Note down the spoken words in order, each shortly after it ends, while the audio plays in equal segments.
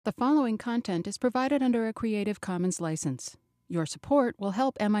The following content is provided under a Creative Commons license. Your support will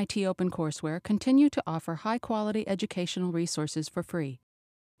help MIT OpenCourseware continue to offer high-quality educational resources for free.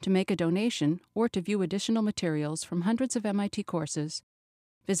 To make a donation or to view additional materials from hundreds of MIT courses,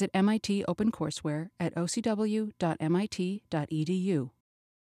 visit MIT OpenCourseware at ocw.mit.edu.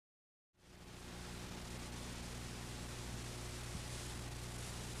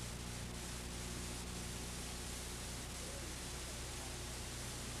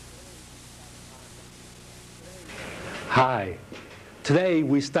 Hi. Today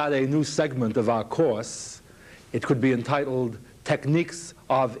we start a new segment of our course. It could be entitled Techniques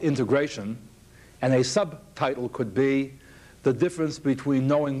of Integration, and a subtitle could be The Difference Between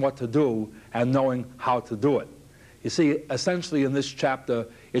Knowing What to Do and Knowing How to Do It. You see, essentially in this chapter,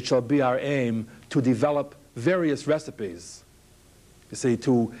 it shall be our aim to develop various recipes, you see,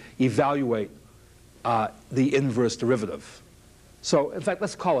 to evaluate the inverse derivative. So, in fact,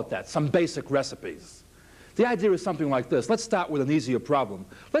 let's call it that, some basic recipes. The idea is something like this. Let's start with an easier problem.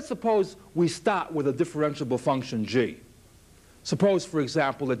 Let's suppose we start with a differentiable function g. Suppose, for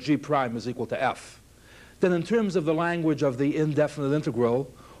example, that g prime is equal to f. Then in terms of the language of the indefinite integral,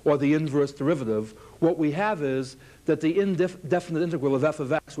 or the inverse derivative, what we have is that the indefinite integral of f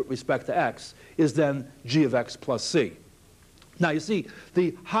of x with respect to x is then g of x plus c. Now, you see,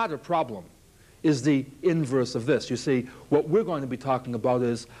 the harder problem is the inverse of this. You see, what we're going to be talking about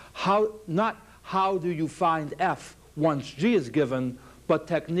is how do you find f once g is given, but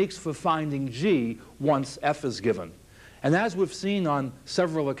techniques for finding g once f is given. And as we've seen on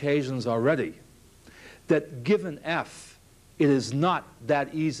several occasions already, that given f, it is not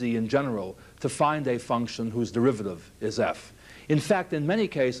that easy in general to find a function whose derivative is f. In fact, in many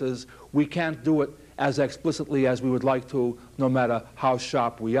cases, we can't do it as explicitly as we would like to, no matter how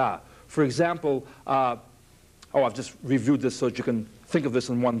sharp we are. For example, I've just reviewed this so that you can think of this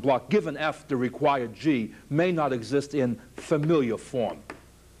in one block. Given f, the required g may not exist in familiar form.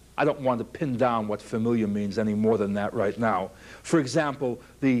 I don't want to pin down what familiar means any more than that right now. For example,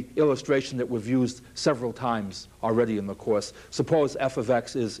 the illustration that we've used several times already in the course. Suppose f of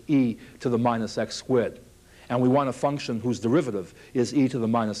x is e to the minus x squared, and we want a function whose derivative is e to the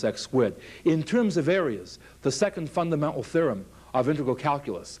minus x squared. In terms of areas, the second fundamental theorem of integral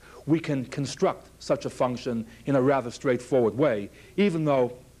calculus, we can construct such a function in a rather straightforward way, even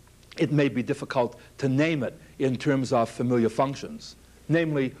though it may be difficult to name it in terms of familiar functions.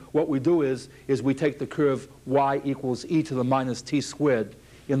 Namely, what we do is we take the curve y equals e to the minus t squared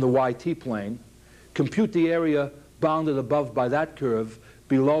in the yt plane, compute the area bounded above by that curve,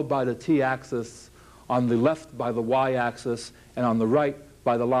 below by the t-axis, on the left by the y-axis, and on the right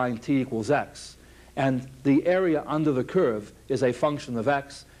by the line t equals x. And the area under the curve is a function of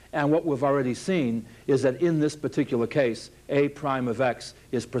x, and what we've already seen is that in this particular case, a prime of x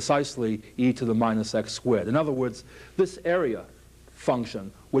is precisely e to the minus x squared. In other words, this area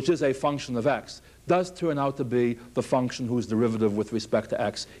function, which is a function of x, does turn out to be the function whose derivative with respect to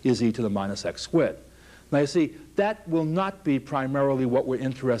x is e to the minus x squared. Now you see, that will not be primarily what we're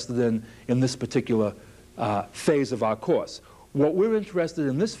interested in this particular phase of our course. What we're interested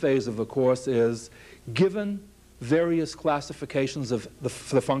in this phase of the course is, given various classifications of the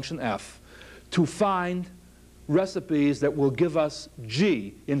function f, to find recipes that will give us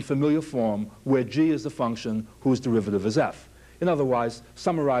g in familiar form, where g is the function whose derivative is f. In other words,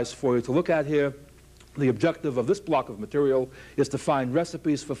 summarized for you to look at here, the objective of this block of material is to find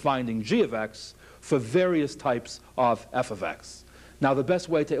recipes for finding g of x for various types of f of x. Now, the best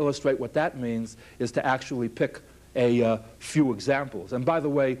way to illustrate what that means is to actually pick a few examples. And by the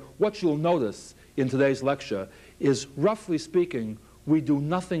way, what you'll notice in today's lecture is, roughly speaking, we do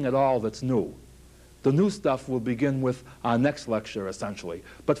nothing at all that's new. The new stuff will begin with our next lecture, essentially.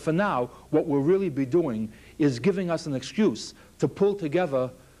 But for now, what we'll really be doing is giving us an excuse to pull together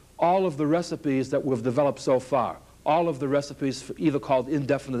all of the recipes that we've developed so far, all of the recipes for either called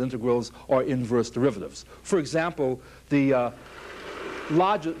indefinite integrals or inverse derivatives. For example, the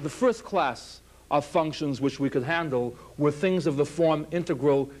first class of functions which we could handle were things of the form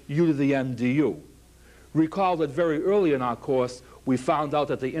integral u to the n du. Recall that very early in our course, we found out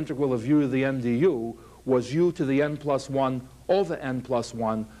that the integral of u to the n du was u to the n plus 1 over n plus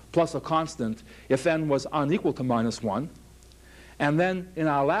 1 plus a constant if n was unequal to minus 1. And then in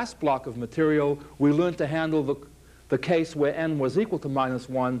our last block of material, we learned to handle the case where n was equal to minus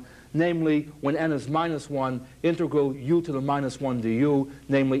 1, namely when n is minus 1, integral u to the minus 1 du,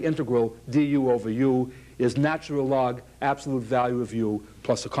 namely integral du over u, is natural log absolute value of u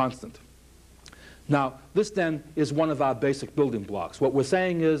plus a constant. Now, this then is one of our basic building blocks. What we're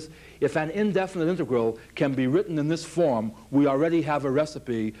saying is, if an indefinite integral can be written in this form, we already have a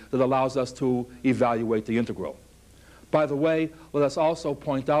recipe that allows us to evaluate the integral. By the way, let us also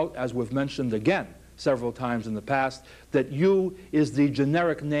point out, as we've mentioned again several times in the past, that u is the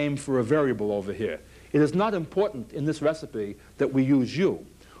generic name for a variable over here. It is not important in this recipe that we use u.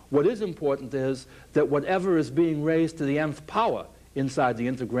 What is important is that whatever is being raised to the nth power inside the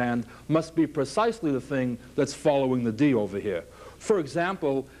integrand must be precisely the thing that's following the d over here. For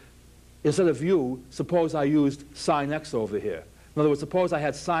example, instead of u, suppose I used sine x over here. In other words, suppose I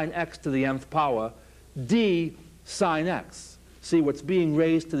had sine x to the nth power, d sine x. See, what's being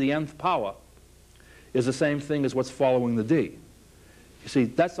raised to the nth power is the same thing as what's following the d. You see,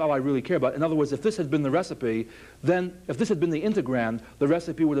 that's all I really care about. In other words, if this had been the recipe, then if this had been the integrand, the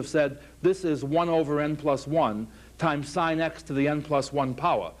recipe would have said this is 1 over n plus 1 times sine x to the n plus 1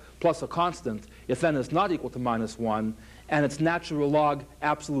 power, plus a constant if n is not equal to minus 1, and its natural log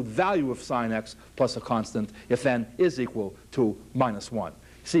absolute value of sine x plus a constant if n is equal to minus 1.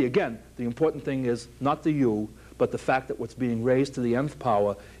 See, again, the important thing is not the u, but the fact that what's being raised to the nth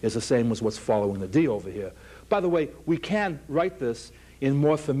power is the same as what's following the d over here. By the way, we can write this in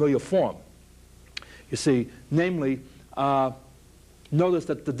more familiar form. You see, namely, notice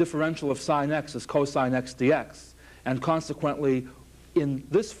that the differential of sine x is cosine x dx, and consequently, in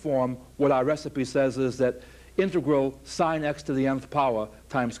this form, what our recipe says is that integral sine x to the nth power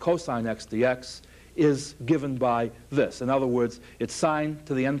times cosine x dx is given by this. In other words, it's sine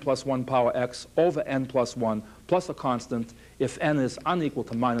to the n plus 1 power x over n plus 1 plus a constant if n is unequal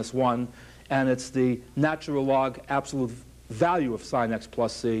to minus 1, and it's the natural log absolute value of sine x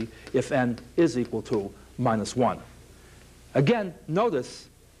plus c if n is equal to minus 1. Again, notice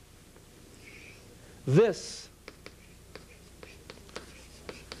this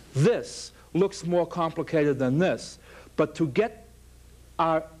looks more complicated than this, but to get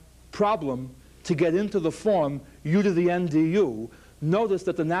our problem to get into the form u to the n du, notice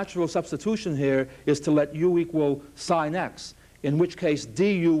that the natural substitution here is to let u equal sine x, in which case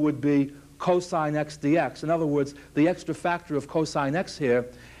du would be cosine x dx. In other words, the extra factor of cosine x here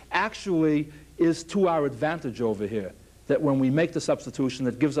actually is to our advantage over here, that when we make the substitution,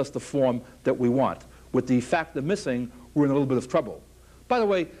 it gives us the form that we want. With the factor missing, we're in a little bit of trouble. By the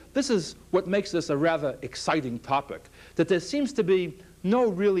way, this is what makes this a rather exciting topic, that there seems to be no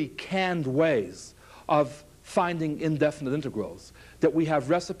really canned ways of finding indefinite integrals, that we have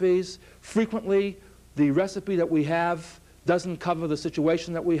recipes. Frequently, the recipe that we have doesn't cover the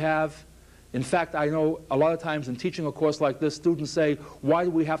situation that we have. In fact, I know a lot of times in teaching a course like this, students say, why do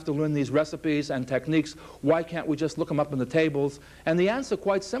we have to learn these recipes and techniques? Why can't we just look them up in the tables? And the answer,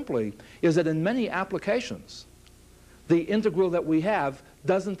 quite simply, is that in many applications, the integral that we have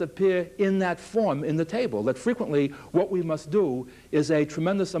doesn't appear in that form in the table. That frequently what we must do is a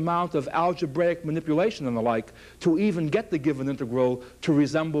tremendous amount of algebraic manipulation and the like to even get the given integral to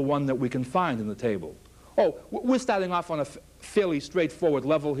resemble one that we can find in the table. Oh, we're starting off on a fairly straightforward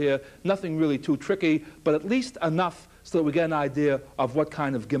level here, nothing really too tricky, but at least enough so that we get an idea of what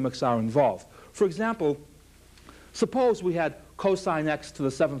kind of gimmicks are involved. For example, suppose we had cosine x to the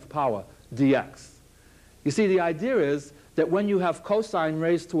 7th power dx. You see, the idea is that when you have cosine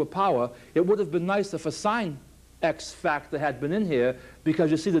raised to a power, it would have been nice if a sine x factor had been in here, because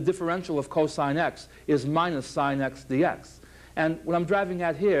you see the differential of cosine x is minus sine x dx. And what I'm driving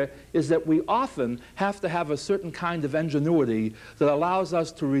at here is that we often have to have a certain kind of ingenuity that allows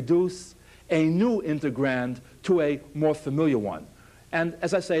us to reduce a new integrand to a more familiar one. And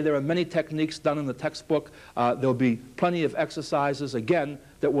as I say, there are many techniques done in the textbook. There'll be plenty of exercises, again,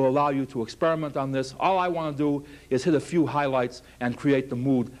 that will allow you to experiment on this. All I want to do is hit a few highlights and create the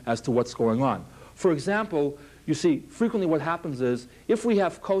mood as to what's going on. For example, you see, frequently what happens is, if we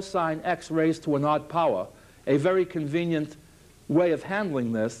have cosine x raised to an odd power, a very convenient way of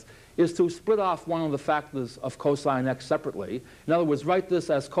handling this is to split off one of the factors of cosine x separately. In other words, write this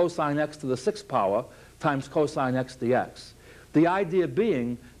as cosine x to the 6th power times cosine x dx. The idea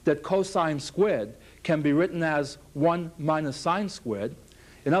being that cosine squared can be written as 1 minus sine squared.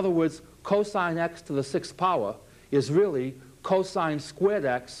 In other words, cosine x to the 6th power is really cosine squared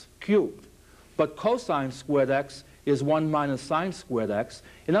x cubed. But cosine squared x is 1 minus sine squared x.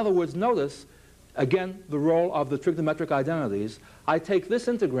 In other words, notice, again, the role of the trigonometric identities. I take this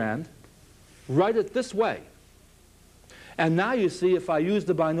integrand, write it this way. And now you see, if I use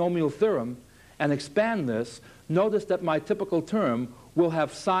the binomial theorem and expand this, notice that my typical term will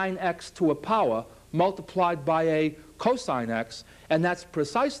have sine x to a power multiplied by a cosine x, and that's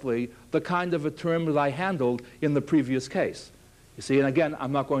precisely the kind of a term that I handled in the previous case. You see, and again,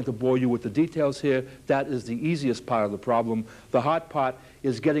 I'm not going to bore you with the details here. That is the easiest part of the problem. The hard part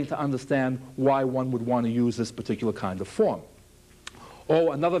is getting to understand why one would want to use this particular kind of form.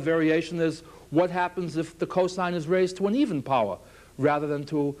 Oh, another variation is what happens if the cosine is raised to an even power rather than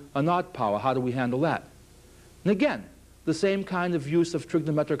to an odd power? How do we handle that? And again, the same kind of use of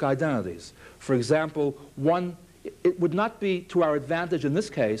trigonometric identities. For example, it would not be to our advantage in this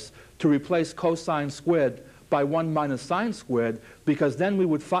case to replace cosine squared by 1 minus sine squared, because then we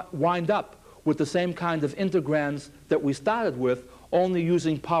would wind up with the same kind of integrands that we started with, only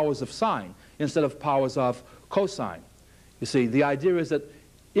using powers of sine instead of powers of cosine. You see, the idea is that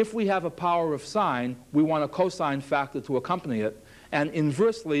if we have a power of sine, we want a cosine factor to accompany it. And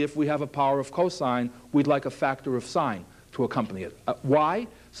inversely, if we have a power of cosine, we'd like a factor of sine to accompany it. Why?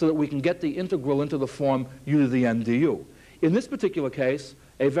 So that we can get the integral into the form u to the n du. In this particular case,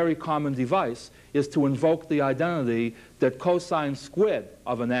 a very common device is to invoke the identity that cosine squared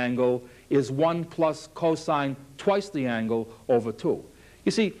of an angle is 1 plus cosine twice the angle over 2.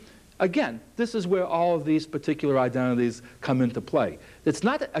 You see, again, this is where all of these particular identities come into play. It's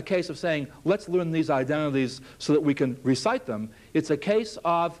not a case of saying, let's learn these identities so that we can recite them. It's a case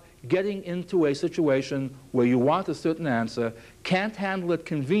of getting into a situation where you want a certain answer, can't handle it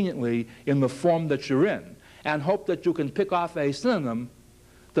conveniently in the form that you're in, and hope that you can pick off a synonym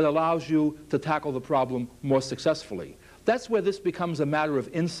that allows you to tackle the problem more successfully. That's where this becomes a matter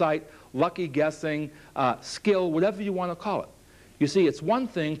of insight, lucky guessing, skill, whatever you want to call it. You see, it's one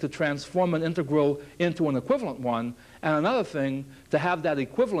thing to transform an integral into an equivalent one, and another thing to have that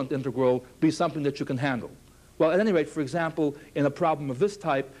equivalent integral be something that you can handle. Well, at any rate, for example, in a problem of this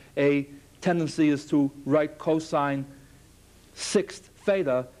type, a tendency is to write cosine 6th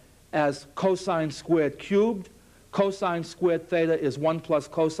theta as cosine squared cubed. Cosine squared theta is 1 plus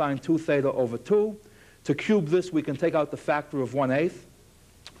cosine 2 theta over 2. To cube this, we can take out the factor of 1/8.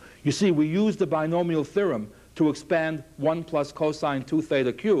 You see, we use the binomial theorem to expand 1 plus cosine 2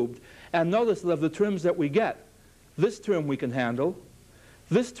 theta cubed. And notice that of the terms that we get, this term we can handle.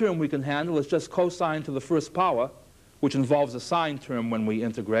 This term we can handle is just cosine to the first power, which involves a sine term when we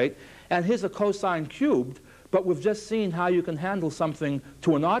integrate. And here's a cosine cubed, but we've just seen how you can handle something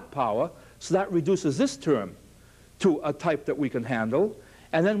to an odd power, so that reduces this term to a type that we can handle.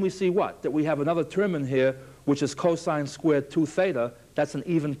 And then we see what? That we have another term in here, which is cosine squared 2 theta. That's an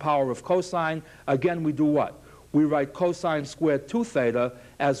even power of cosine. Again, we do what? We write cosine squared 2 theta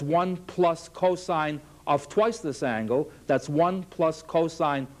as 1 plus cosine of twice this angle. That's 1 plus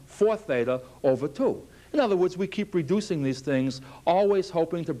cosine 4 theta over 2. In other words, we keep reducing these things, always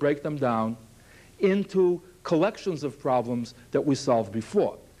hoping to break them down into collections of problems that we solved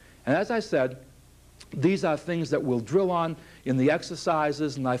before. And as I said, these are things that we'll drill on in the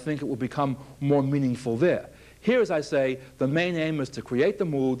exercises, and I think it will become more meaningful there. Here, as I say, the main aim is to create the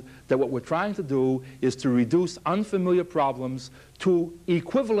mood that what we're trying to do is to reduce unfamiliar problems to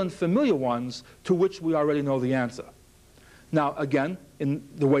equivalent familiar ones to which we already know the answer. Now, again, in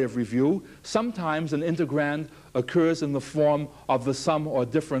the way of review, sometimes an integrand occurs in the form of the sum or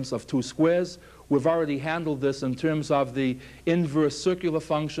difference of two squares. We've already handled this in terms of the inverse circular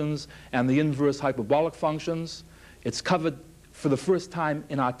functions and the inverse hyperbolic functions. It's covered for the first time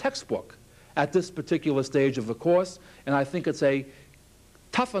in our textbook at this particular stage of the course, and I think it's a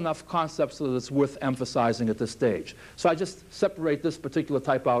tough enough concept so that it's worth emphasizing at this stage. So I just separate this particular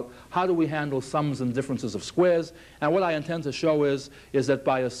type out. How do we handle sums and differences of squares? And what I intend to show is that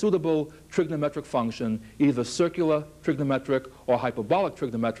by a suitable trigonometric function, either circular trigonometric or hyperbolic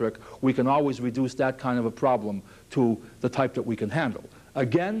trigonometric, we can always reduce that kind of a problem to the type that we can handle.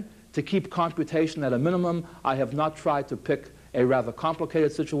 Again, to keep computation at a minimum, I have not tried to pick a rather complicated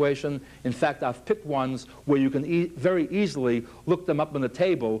situation. In fact, I've picked ones where you can very easily look them up on the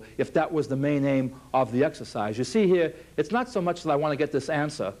table if that was the main aim of the exercise. You see here, it's not so much that I want to get this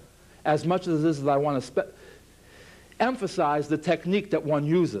answer as much as it is that I want to emphasize the technique that one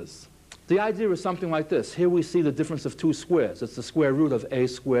uses. The idea is something like this. Here we see the difference of two squares. It's the square root of a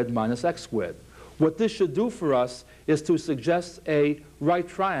squared minus x squared. What this should do for us is to suggest a right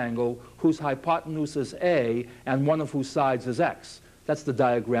triangle whose hypotenuse is a and one of whose sides is x. That's the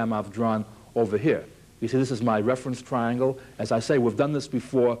diagram I've drawn over here. You see, this is my reference triangle. As I say, we've done this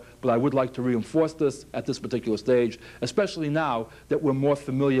before, but I would like to reinforce this at this particular stage, especially now that we're more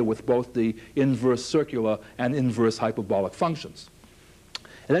familiar with both the inverse circular and inverse hyperbolic functions.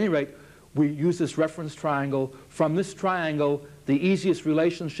 At any rate, we use this reference triangle. From this triangle, the easiest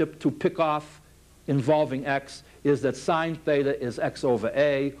relationship to pick off involving x is that sine theta is x over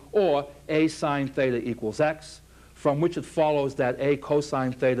a, or a sine theta equals x, from which it follows that a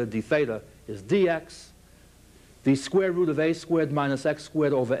cosine theta d theta is dx. The square root of a squared minus x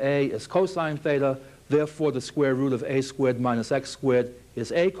squared over a is cosine theta. Therefore, the square root of a squared minus x squared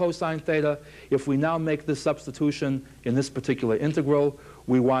is a cosine theta. If we now make this substitution in this particular integral,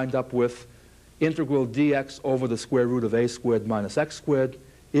 we wind up with integral dx over the square root of a squared minus x squared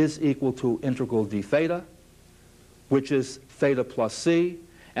is equal to integral d theta, which is theta plus c.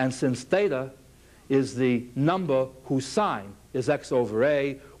 And since theta is the number whose sign is x over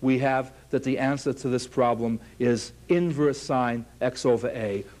a, we have that the answer to this problem is inverse sine x over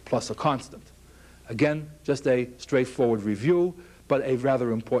a plus a constant. Again, just a straightforward review, but a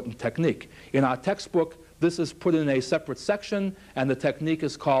rather important technique. In our textbook, this is put in a separate section, and the technique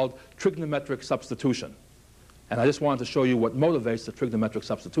is called trigonometric substitution. And I just wanted to show you what motivates the trigonometric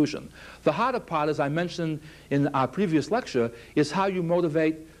substitution. The harder part, as I mentioned in our previous lecture, is how you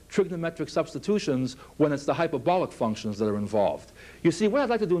motivate trigonometric substitutions when it's the hyperbolic functions that are involved. You see, what I'd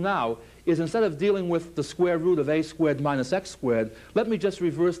like to do now is, instead of dealing with the square root of a squared minus x squared, let me just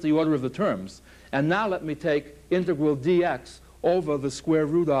reverse the order of the terms. And now let me take integral dx over the square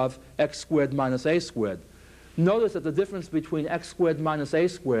root of x squared minus a squared. Notice that the difference between x squared minus a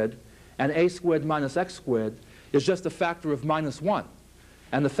squared and a squared minus x squared is just a factor of minus 1.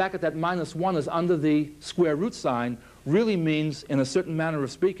 And the fact that that minus 1 is under the square root sign really means, in a certain manner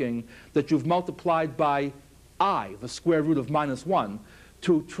of speaking, that you've multiplied by I, the square root of minus 1,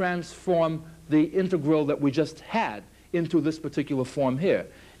 to transform the integral that we just had into this particular form here.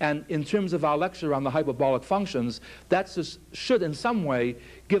 And in terms of our lecture on the hyperbolic functions, that should in some way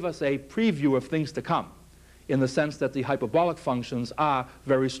give us a preview of things to come, in the sense that the hyperbolic functions are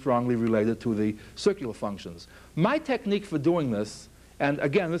very strongly related to the circular functions. My technique for doing this, and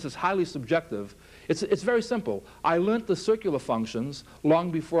again, this is highly subjective, it's very simple. I learned the circular functions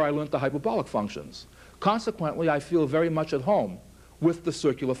long before I learned the hyperbolic functions. Consequently, I feel very much at home with the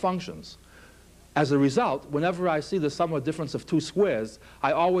circular functions. As a result, whenever I see the sum or difference of two squares,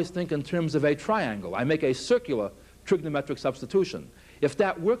 I always think in terms of a triangle. I make a circular trigonometric substitution. If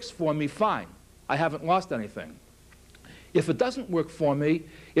that works for me, fine. I haven't lost anything. If it doesn't work for me,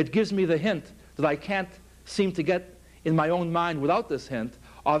 it gives me the hint that I can't seem to get in my own mind without this hint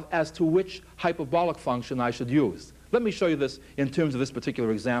as to which hyperbolic function I should use. Let me show you this in terms of this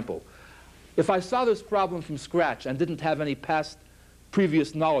particular example. If I saw this problem from scratch and didn't have any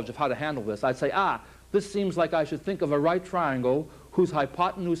previous knowledge of how to handle this, I'd say, this seems like I should think of a right triangle whose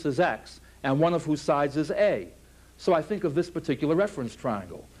hypotenuse is x and one of whose sides is a. So I think of this particular reference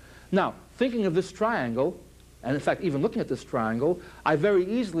triangle. Now, thinking of this triangle, and in fact even looking at this triangle, I very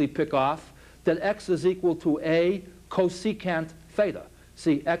easily pick off that x is equal to a cosecant theta.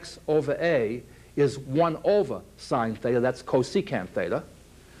 See, x over a is 1 over sine theta. That's cosecant theta.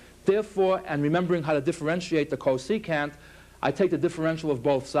 Therefore, and remembering how to differentiate the cosecant, I take the differential of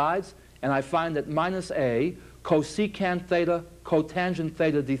both sides, and I find that minus a cosecant theta cotangent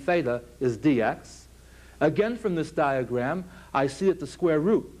theta d theta is dx. Again, from this diagram, I see that the square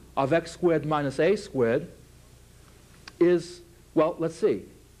root of x squared minus a squared is, well, let's see.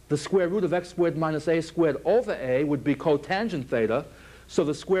 The square root of x squared minus a squared over a would be cotangent theta, so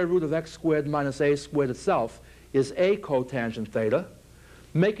the square root of x squared minus a squared itself is a cotangent theta.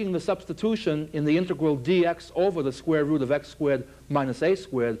 Making the substitution in the integral dx over the square root of x squared minus a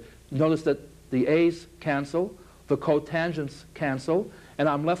squared, notice that the a's cancel, the cotangents cancel, and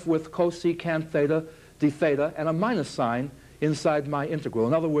I'm left with cosecant theta d theta and a minus sign inside my integral.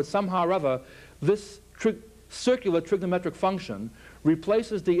 In other words, somehow or other, this circular trigonometric function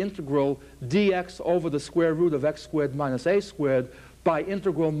replaces the integral dx over the square root of x squared minus a squared by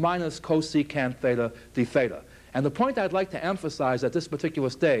integral minus cosecant theta d theta. And the point I'd like to emphasize at this particular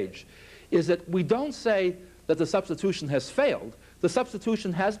stage is that we don't say that the substitution has failed. The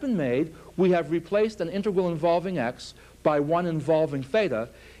substitution has been made. We have replaced an integral involving x by one involving theta.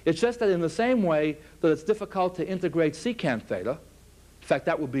 It's just that in the same way that it's difficult to integrate secant theta, in fact,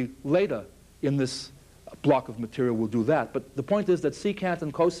 that will be later in this block of material, we'll do that. But the point is that secant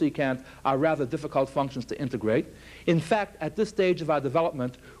and cosecant are rather difficult functions to integrate. In fact, at this stage of our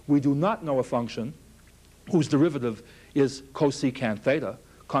development, we do not know a function whose derivative is cosecant theta.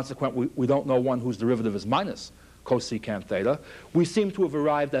 Consequently, we don't know one whose derivative is minus cosecant theta. We seem to have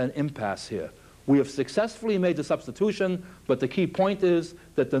arrived at an impasse here. We have successfully made the substitution, but the key point is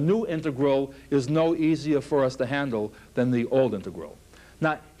that the new integral is no easier for us to handle than the old integral.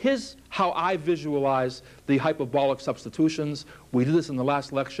 Now, here's how I visualize the hyperbolic substitutions. We did this in the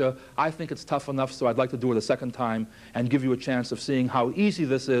last lecture. I think it's tough enough, so I'd like to do it a second time and give you a chance of seeing how easy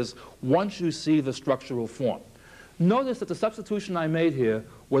this is once you see the structural form. Notice that the substitution I made here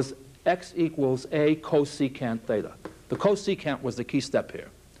was x equals a cosecant theta. The cosecant was the key step here.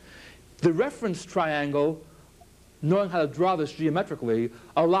 The reference triangle knowing how to draw this geometrically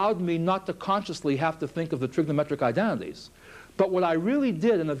allowed me not to consciously have to think of the trigonometric identities. But what I really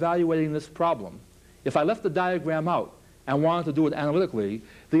did in evaluating this problem, if I left the diagram out and wanted to do it analytically,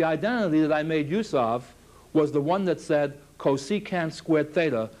 the identity that I made use of was the one that said cosecant squared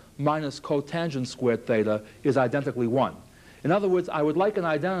theta minus cotangent squared theta is identically 1. In other words, I would like an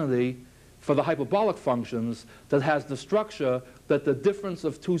identity for the hyperbolic functions that has the structure that the difference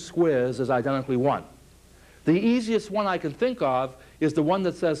of two squares is identically 1. The easiest one I can think of is the one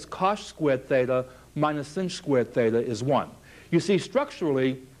that says cosh squared theta minus sinh squared theta is 1. You see,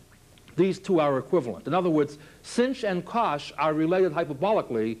 structurally, these two are equivalent. In other words, sinh and cosh are related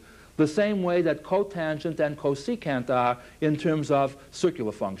hyperbolically the same way that cotangent and cosecant are in terms of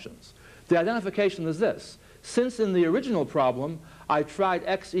circular functions. The identification is this. Since in the original problem I tried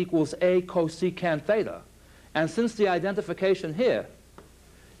x equals a cosecant theta, and since the identification here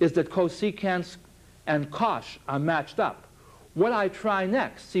is that cosecant and cosh are matched up, what I try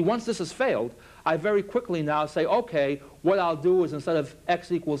next, see, once this has failed, I very quickly now say, okay, what I'll do is instead of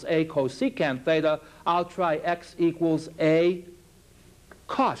x equals a cosecant theta, I'll try x equals a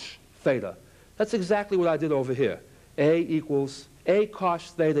cosh theta. That's exactly what I did over here. A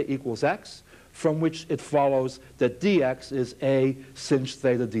cosh theta equals x, from which it follows that dx is a sinh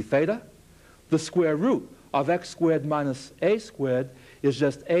theta d theta. The square root of x squared minus a squared is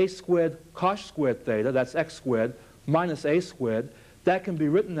just a squared cosh squared theta, that's x squared, minus a squared. That can be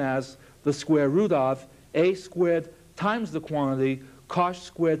written as the square root of a squared times the quantity cosh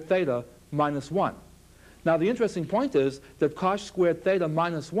squared theta minus 1. Now the interesting point is that cosh squared theta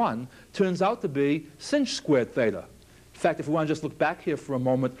minus 1 turns out to be sinh squared theta. In fact, if we want to just look back here for a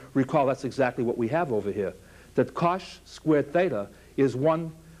moment, recall that's exactly what we have over here. That cosh squared theta is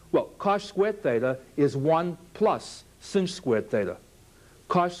 1, well, cosh squared theta is 1 plus sinh squared theta.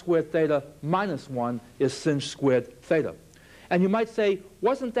 Cosh squared theta minus 1 is sinh squared theta. And you might say,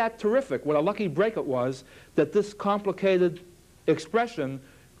 wasn't that terrific? What a lucky break it was that this complicated expression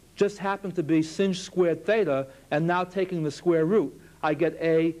just happened to be sinh squared theta, and now taking the square root, I get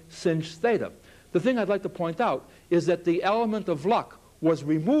a sinh theta. The thing I'd like to point out is that the element of luck was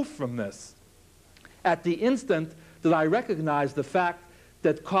removed from this at the instant that I recognized the fact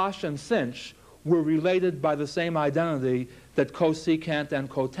that cosh and sinh were related by the same identity that cosecant and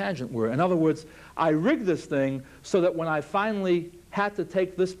cotangent were. In other words, I rigged this thing so that when I finally had to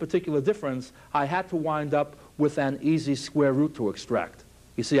take this particular difference, I had to wind up with an easy square root to extract.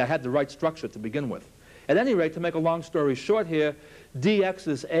 You see, I had the right structure to begin with. At any rate, to make a long story short here, dx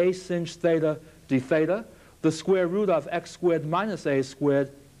is a sinh theta d theta. The square root of x squared minus a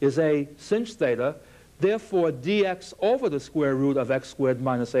squared is a sinh theta. Therefore, dx over the square root of x squared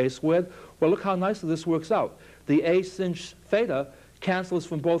minus a squared, well, look how nicely this works out. The a sinh theta cancels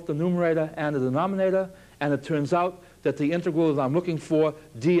from both the numerator and the denominator, and it turns out that the integral that I'm looking for,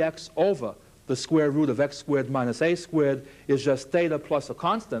 dx over the square root of x squared minus a squared, is just theta plus a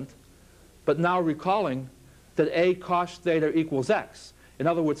constant. But now recalling that a cosh theta equals x. In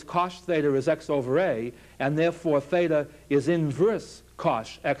other words, cosh theta is x over a, and therefore theta is inverse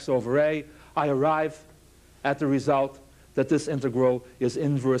cosh x over a, I arrive at the result that this integral is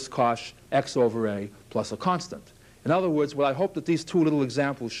inverse cosh x over a plus a constant. In other words, what I hope that these two little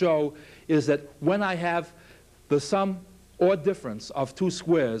examples show is that when I have the sum or difference of two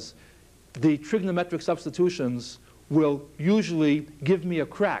squares, the trigonometric substitutions will usually give me a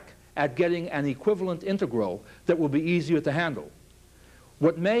crack at getting an equivalent integral that will be easier to handle.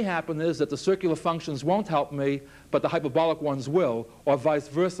 What may happen is that the circular functions won't help me, but the hyperbolic ones will, or vice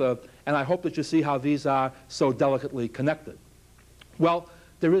versa, and I hope that you see how these are so delicately connected. Well,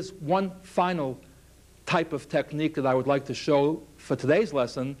 there is one final type of technique that I would like to show for today's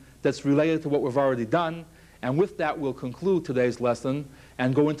lesson that's related to what we've already done, and with that we'll conclude today's lesson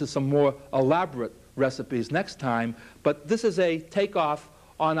and go into some more elaborate recipes next time. But this is a takeoff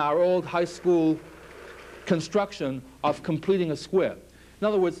on our old high school construction of completing a square. In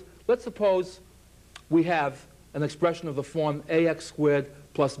other words, let's suppose we have an expression of the form ax squared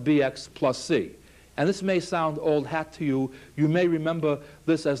plus bx plus c. And this may sound old hat to you. You may remember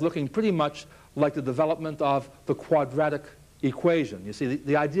this as looking pretty much like the development of the quadratic equation. You see,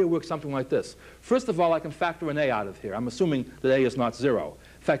 the idea works something like this. First of all, I can factor an a out of here. I'm assuming that a is not 0.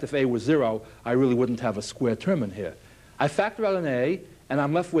 In fact, if a was 0, I really wouldn't have a square term in here. I factor out an a, and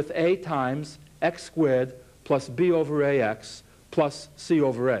I'm left with a times x squared plus b over ax plus c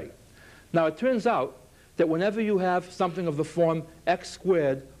over a. Now, it turns out that whenever you have something of the form x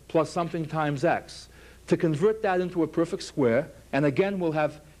squared plus something times x, to convert that into a perfect square, and again we'll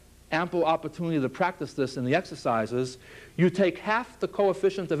have ample opportunity to practice this in the exercises, you take half the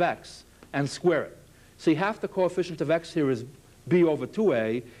coefficient of x and square it. See, half the coefficient of x here is b over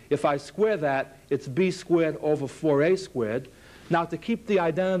 2a. If I square that, it's b squared over 4a squared. Now, to keep the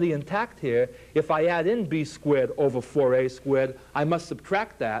identity intact here, if I add in b squared over 4a squared, I must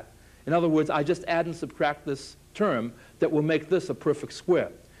subtract that. In other words, I just add and subtract this term that will make this a perfect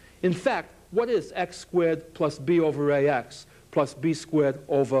square. In fact, what is x squared plus b over ax plus b squared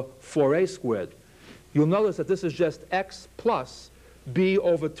over 4a squared? You'll notice that this is just x plus b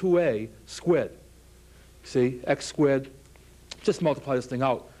over 2a squared. See, x squared, just multiply this thing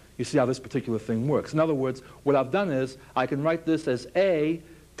out. You see how this particular thing works. In other words, what I've done is I can write this as a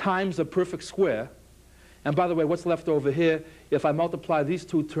times a perfect square. And by the way, what's left over here, if I multiply these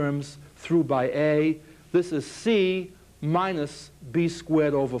two terms through by a, this is c minus b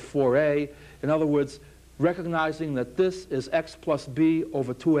squared over 4a. In other words, recognizing that this is x plus b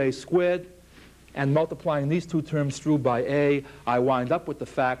over 2a squared, and multiplying these two terms through by a, I wind up with the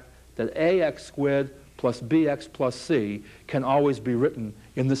fact that ax squared plus bx plus c can always be written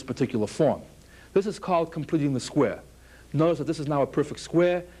in this particular form. This is called completing the square. Notice that this is now a perfect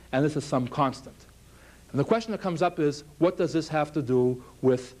square, and this is some constant. And the question that comes up is, what does this have to do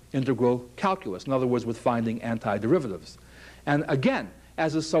with integral calculus? In other words, with finding antiderivatives. And again,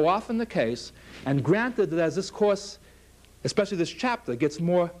 as is so often the case, and granted that as this course, especially this chapter, gets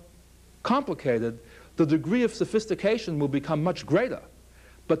more complicated, the degree of sophistication will become much greater.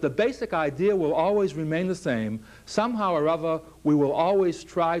 But the basic idea will always remain the same. Somehow or other, we will always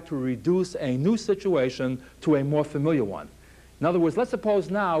try to reduce a new situation to a more familiar one. In other words, let's suppose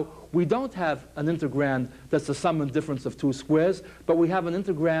now we don't have an integrand that's the sum and difference of two squares, but we have an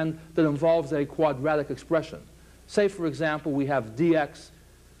integrand that involves a quadratic expression. Say, for example, we have dx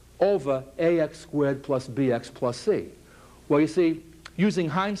over ax squared plus bx plus c. Well, you see, using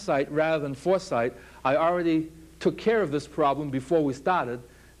hindsight rather than foresight, I already took care of this problem before we started.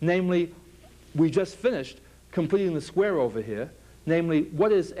 Namely, we just finished completing the square over here. Namely,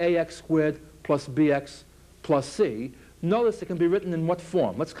 what is ax squared plus bx plus c? Notice it can be written in what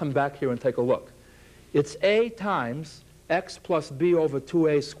form? Let's come back here and take a look. It's a times x plus b over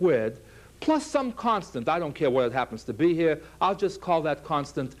 2a squared plus some constant. I don't care what it happens to be here. I'll just call that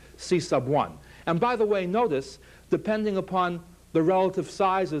constant c sub 1. And by the way, notice, depending upon the relative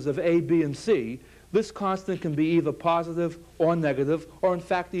sizes of a, b, and c, this constant can be either positive or negative, or in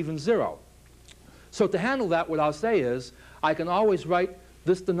fact even 0. So to handle that, what I'll say is, I can always write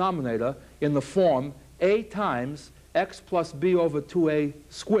this denominator in the form a times x plus b over 2a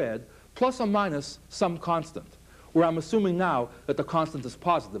squared plus or minus some constant, where I'm assuming now that the constant is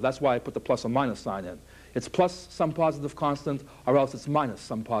positive. That's why I put the plus or minus sign in. It's plus some positive constant, or else it's minus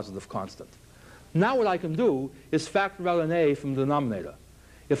some positive constant. Now what I can do is factor out an a from the denominator.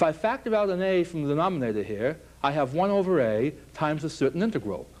 If I factor out an a from the denominator here, I have 1 over a times a certain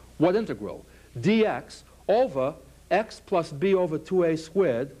integral. What integral? Dx over x plus b over 2a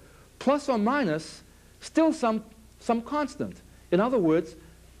squared plus or minus still some constant. In other words,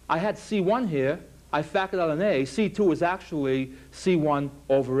 I had c1 here. I factored out an a. c2 is actually c1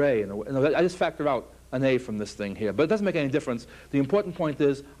 over a. And I just factored out an a from this thing here. But it doesn't make any difference. The important point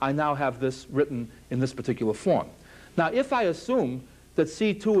is I now have this written in this particular form. Now, if I assume that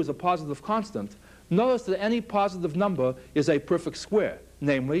c2 is a positive constant, notice that any positive number is a perfect square.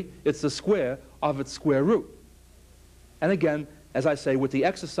 Namely, it's the square of its square root. And again, as I say, with the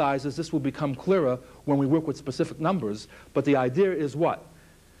exercises, this will become clearer when we work with specific numbers. But the idea is what?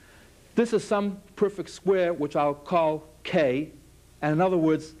 This is some perfect square, which I'll call k. And in other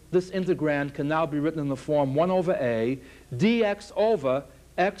words, this integrand can now be written in the form 1 over a dx over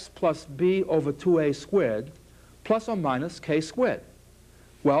x plus b over 2a squared plus or minus k squared.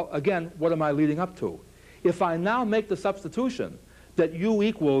 Well, again, what am I leading up to? If I now make the substitution that u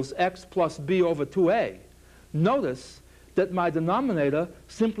equals x plus b over 2a, notice that my denominator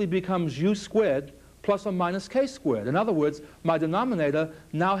simply becomes u squared plus or minus k squared. In other words, my denominator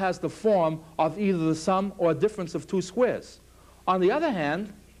now has the form of either the sum or difference of two squares. On the other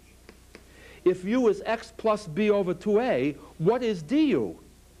hand, if u is x plus b over 2a, what is du?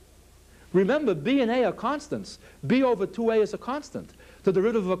 Remember, b and a are constants. b over 2a is a constant. The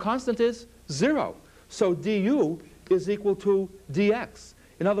derivative of a constant is 0. So du is equal to dx.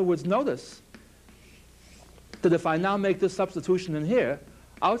 In other words, notice that if I now make this substitution in here,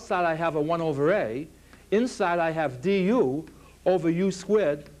 outside I have a 1 over a, inside I have du over u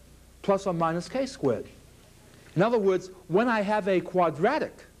squared plus or minus k squared. In other words, when I have a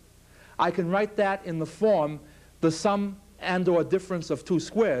quadratic, I can write that in the form the sum and or difference of two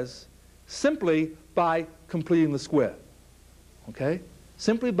squares simply by completing the square. Okay?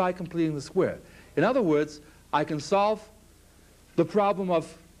 Simply by completing the square. In other words, I can solve the problem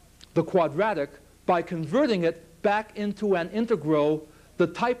of the quadratic by converting it back into an integral, the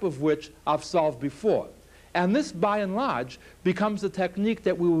type of which I've solved before. And this, by and large, becomes the technique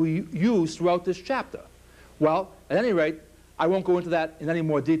that we will use throughout this chapter. Well, at any rate, I won't go into that in any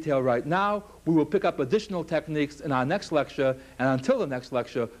more detail right now. We will pick up additional techniques in our next lecture, and until the next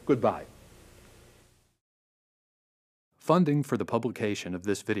lecture, goodbye. Funding for the publication of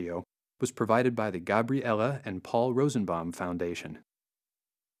this video was provided by the Gabriella and Paul Rosenbaum Foundation.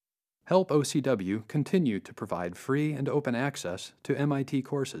 Help OCW continue to provide free and open access to MIT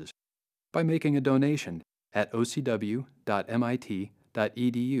courses by making a donation at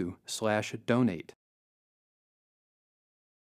ocw.mit.edu/donate.